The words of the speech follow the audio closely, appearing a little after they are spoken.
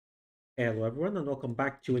Hello everyone, and welcome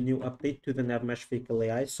back to a new update to the NavMesh Vehicle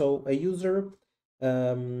AI. So a user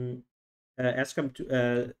um, has come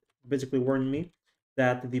to basically warn me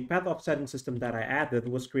that the path offsetting system that I added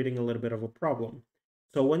was creating a little bit of a problem.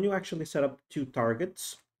 So when you actually set up two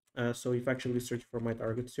targets, so if I actually search for my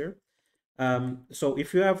targets here, so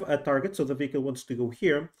if you have a target, so the vehicle wants to go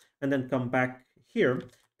here and then come back here,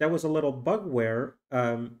 there was a little bug where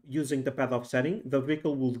using the path offsetting, the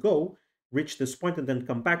vehicle will go, reach this point and then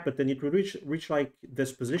come back, but then it will reach like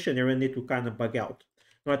this position here and it will kind of bug out.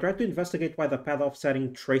 Now I tried to investigate why the path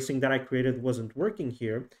offsetting tracing that I created wasn't working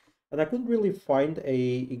here, and I couldn't really find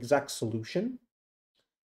a exact solution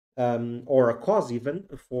or a cause even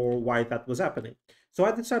for why that was happening. So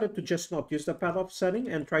I decided to just not use the path offsetting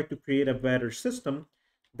and try to create a better system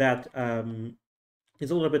that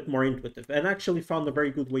is a little bit more intuitive, and actually found a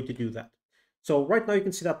very good way to do that. So right now you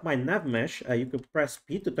can see that my nav mesh, you can press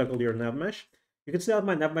P to toggle your nav mesh. You can see that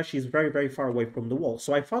my nav mesh is very, very far away from the wall.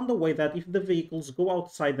 So I found a way that if the vehicles go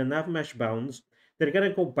outside the nav mesh bounds, they're going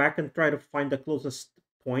to go back and try to find the closest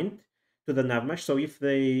point to the nav mesh. So if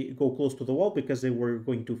they go close to the wall because they were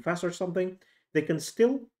going too fast or something, they can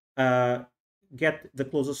still get the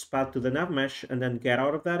closest path to the nav mesh and then get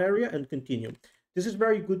out of that area and continue. This is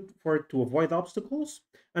very good for it to avoid obstacles.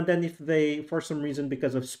 And then if they, for some reason,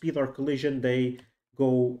 because of speed or collision, they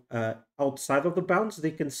go outside of the bounds,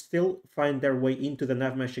 they can still find their way into the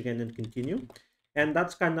nav mesh again and continue. And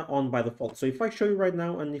that's kind of on by default. So if I show you right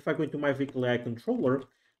now, and if I go into my vehicle AI controller,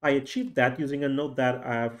 I achieved that using a node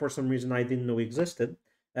that for some reason I didn't know existed.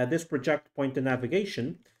 This project point to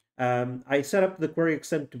navigation. I set up the query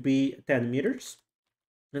extent to be 10 meters.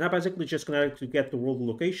 And I basically just connected to get the world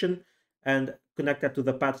location and connect that to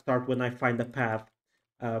the path start when I find a path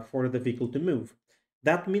for the vehicle to move.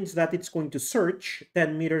 That means that it's going to search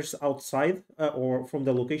 10 meters outside or from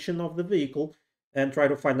the location of the vehicle and try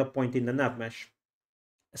to find a point in the nav mesh.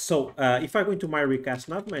 So if I go into my recast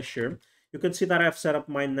nav mesh here, you can see that I've set up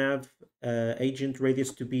my nav agent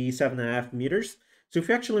radius to be 7.5 meters. So if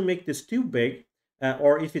you actually make this too big,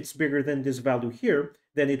 or if it's bigger than this value here,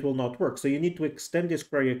 then it will not work. So you need to extend this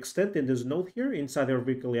query extent in this node here inside our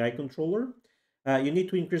vehicle AI controller. You need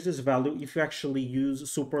to increase this value if you actually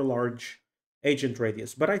use super large agent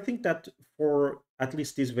radius. But I think that for at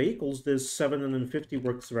least these vehicles, this 750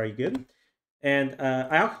 works very good. And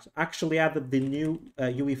I actually added the new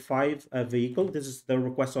UE5 vehicle. This is the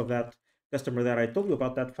request of that customer that I told you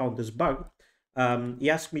about that found this bug. He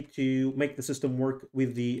asked me to make the system work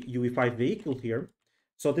with the UE5 vehicle here.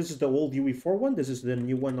 So this is the old UE4 one. This is the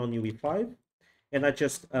new one on UE5. And I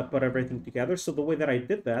just put everything together. So the way that I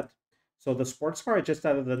did that, so the sports car, I just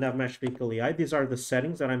added the NavMesh Vehicle AI. These are the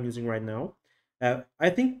settings that I'm using right now.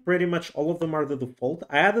 I think pretty much all of them are the default.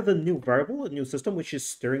 I added a new variable, a new system, which is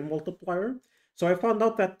steering multiplier. So I found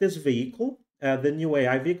out that this vehicle, the new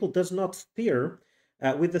AI vehicle, does not steer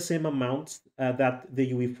with the same amount that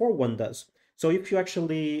the UE4 one does. So if you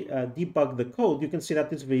actually debug the code, you can see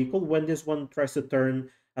that this vehicle, when this one tries to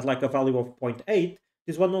turn at like a value of 0.8,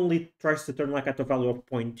 this one only tries to turn like at a value of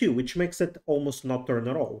 0.2, which makes it almost not turn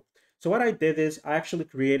at all. So what I did is I actually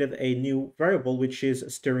created a new variable, which is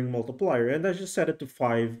steering multiplier, and I just set it to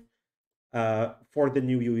 5 for the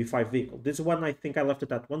new UE5 vehicle. This one, I think I left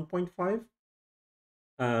it at 1.5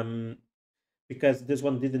 um, because this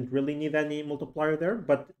one didn't really need any multiplier there,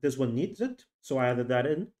 but this one needs it. So I added that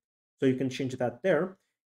in. So you can change that there.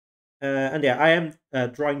 And yeah, I am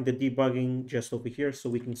drawing the debugging just over here so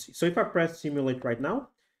we can see. So if I press simulate right now,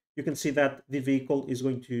 you can see that the vehicle is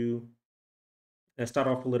going to start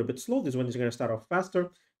off a little bit slow. This one is going to start off faster.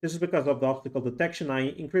 This is because of the optical detection. I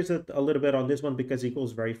increased it a little bit on this one because it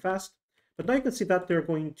goes very fast. But now you can see that they're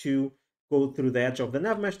going to go through the edge of the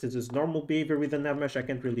nav mesh. This is normal behavior with the nav mesh. I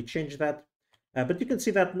can't really change that. But you can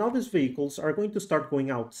see that now these vehicles are going to start going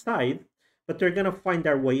outside, but they're going to find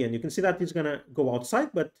their way in. You can see that he's going to go outside,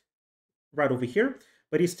 but right over here,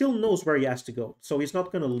 but he still knows where he has to go. So he's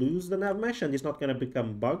not going to lose the nav mesh and he's not going to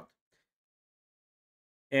become bugged.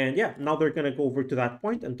 And yeah, now they're going to go over to that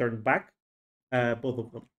point and turn back, both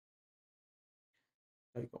of them.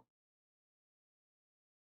 There you go.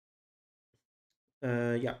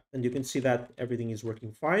 Yeah, and you can see that everything is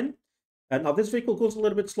working fine. And now this vehicle goes a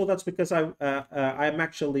little bit slow. That's because I'm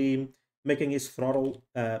actually making his throttle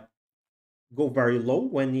go very low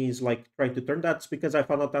when he's like trying to turn. That's because I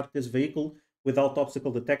found out that this vehicle, without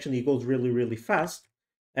obstacle detection, he goes really, really fast.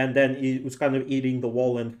 And then he was kind of eating the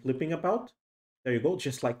wall and flipping about. There you go,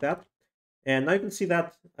 just like that. And now you can see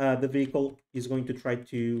that the vehicle is going to try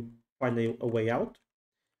to find a way out.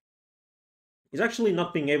 He's actually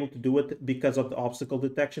not being able to do it because of the obstacle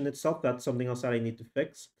detection itself. That's something else that I need to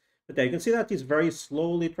fix. But there you can see that he's very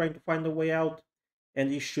slowly trying to find a way out,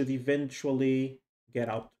 and he should eventually get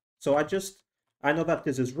out. So I know that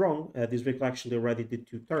this is wrong. This vehicle actually already did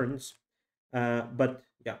 2 turns. But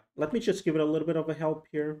yeah, let me just give it a little bit of a help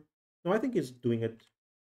here. No, I think he's doing it.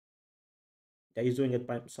 Yeah, he's doing it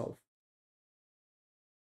by himself.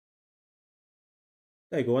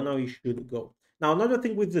 There you go, and now he should go. Now, another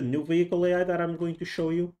thing with the new vehicle AI that I'm going to show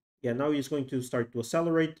you. Yeah, now he's going to start to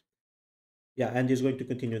accelerate. Yeah, and he's going to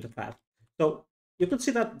continue the path. So you can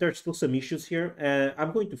see that there's still some issues here.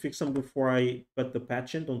 I'm going to fix them before I put the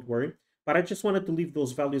patch in, don't worry. But I just wanted to leave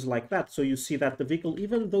those values like that. So you see that the vehicle,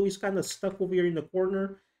 even though he's kind of stuck over here in the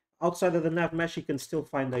corner, outside of the nav mesh, he can still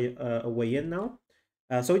find a way in now.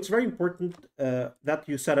 So it's very important that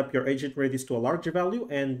you set up your agent radius to a larger value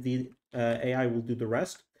and the AI will do the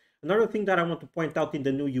rest. Another thing that I want to point out in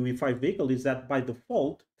the new UE5 vehicle is that by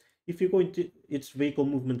default, if you go into its vehicle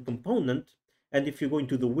movement component, and if you go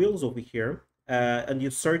into the wheels over here, and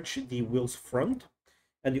you search the wheels front,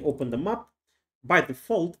 and you open them up, by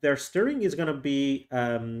default, their steering is going to be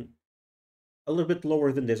a little bit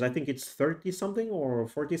lower than this. I think it's 30 something or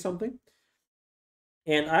 40 something.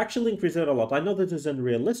 And I actually increased it a lot. I know this is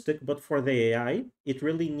unrealistic, but for the AI, it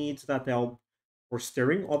really needs that help for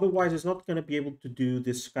steering. Otherwise, it's not going to be able to do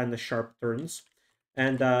this kind of sharp turns.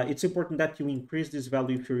 And it's important that you increase this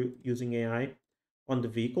value if you're using AI on the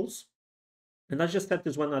vehicles. And I just set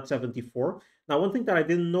this one at 74. Now, one thing that I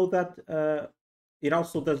didn't know that it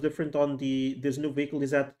also does different on this new vehicle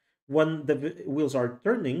is that when the wheels are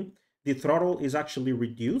turning, the throttle is actually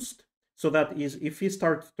reduced. So that is, if he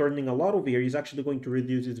starts turning a lot over here, he's actually going to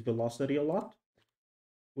reduce his velocity a lot,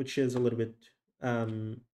 which is a little bit,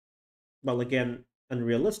 well, again,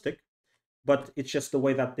 unrealistic. But it's just the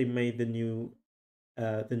way that they made the new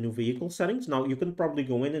vehicle settings. Now you can probably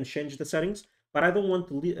go in and change the settings, but I don't want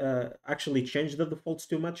to actually change the defaults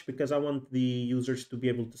too much because I want the users to be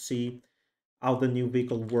able to see how the new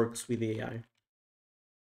vehicle works with the AI.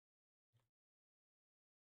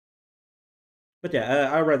 But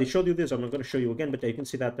yeah, I already showed you this. I'm not going to show you again, but you can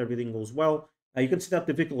see that everything goes well. You can see that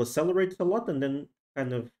the vehicle accelerates a lot and then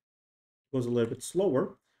kind of goes a little bit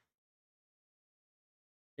slower.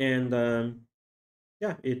 And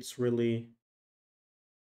yeah, it's really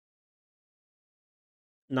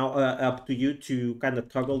now up to you to kind of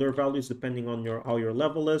toggle their values depending on your how your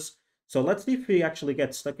level is. So let's see if he actually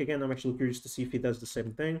gets stuck again. I'm actually curious to see if he does the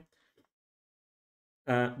same thing.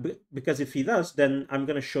 Because if he does, then I'm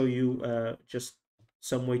going to show you just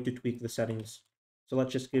some way to tweak the settings. So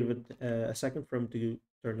let's just give it a second for him to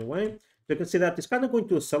turn away. So you can see that it's kind of going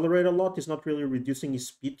to accelerate a lot. He's not really reducing his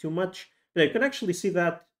speed too much. But you can actually see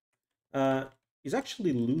that he's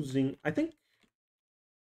actually losing. I think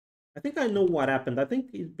I know what happened. I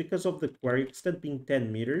think because of the query extent being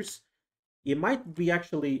 10 meters, he might be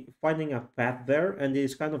actually finding a path there and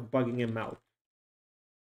it's kind of bugging him out.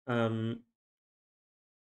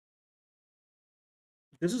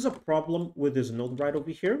 This is a problem with this node right over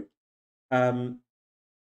here.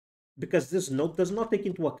 Because this node does not take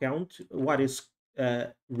into account what is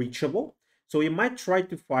reachable. So you might try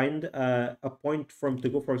to find a point from to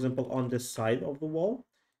go, for example, on this side of the wall,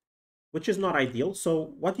 which is not ideal.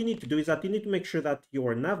 So what you need to do is that you need to make sure that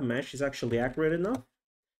your nav mesh is actually accurate enough.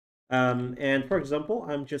 And for example,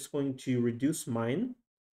 I'm just going to reduce mine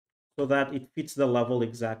so that it fits the level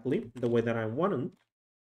exactly the way that I want it.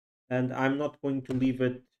 And I'm not going to leave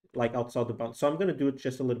it like outside the bounds. So I'm going to do it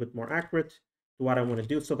just a little bit more accurate to what I want to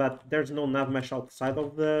do so that there's no nav mesh outside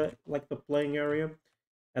of the playing area.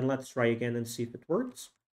 And let's try again and see if it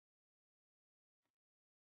works.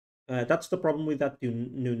 That's the problem with that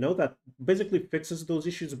new node that basically fixes those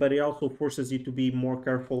issues, but it also forces you to be more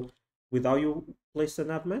careful with how you place the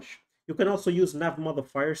nav mesh. You can also use nav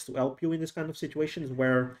modifiers to help you in this kind of situations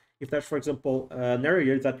where if there's, for example, an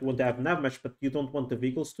area that you want to have nav mesh, but you don't want the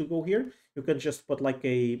vehicles to go here, you can just put like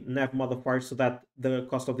a nav modifier so that the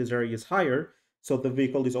cost of this area is higher. So the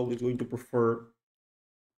vehicle is always going to prefer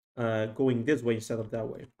going this way instead of that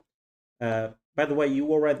way. By the way,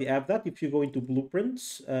 you already have that. If you go into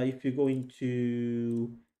blueprints, if you go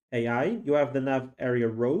into AI, you have the nav area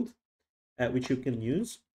road, which you can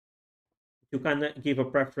use to kind of give a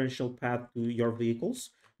preferential path to your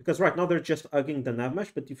vehicles. Because right now they're just hugging the nav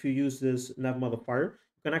mesh, but if you use this nav modifier,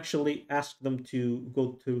 you can actually ask them to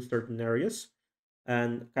go to certain areas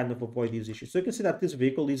and kind of avoid these issues. So you can see that this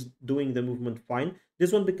vehicle is doing the movement fine.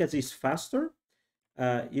 This one, because it's faster,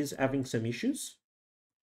 is having some issues.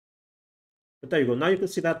 But there you go. Now you can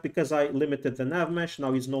see that because I limited the nav mesh,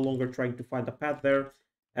 now he's no longer trying to find a path there,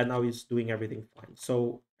 and now he's doing everything fine.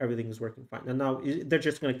 So everything is working fine. And now they're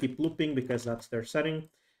just going to keep looping because that's their setting.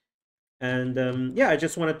 And yeah, I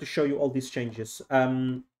just wanted to show you all these changes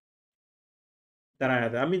that I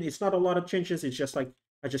had. I mean, it's not a lot of changes. It's just like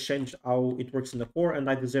I just changed how it works in the core, and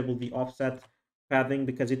I disabled the offset padding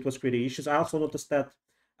because it was creating issues. I also noticed that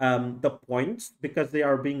the points, because they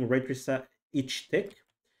are being rate reset each tick,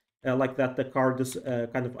 like that the car does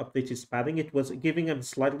kind of updates its padding, it was giving them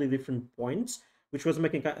slightly different points, which was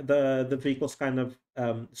making the vehicles kind of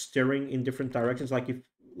steering in different directions,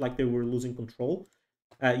 like they were losing control.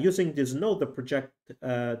 Using this node, the project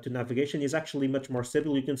to navigation is actually much more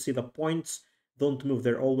stable. You can see the points don't move;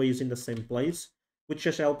 they're always in the same place, which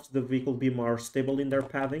just helps the vehicle be more stable in their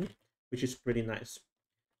padding, which is pretty nice.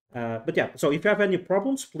 But yeah, so if you have any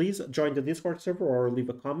problems, please join the Discord server or leave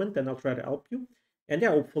a comment and I'll try to help you. And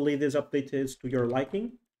yeah, hopefully this update is to your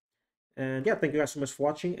liking. And yeah, thank you guys so much for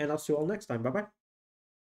watching, and I'll see you all next time. Bye bye.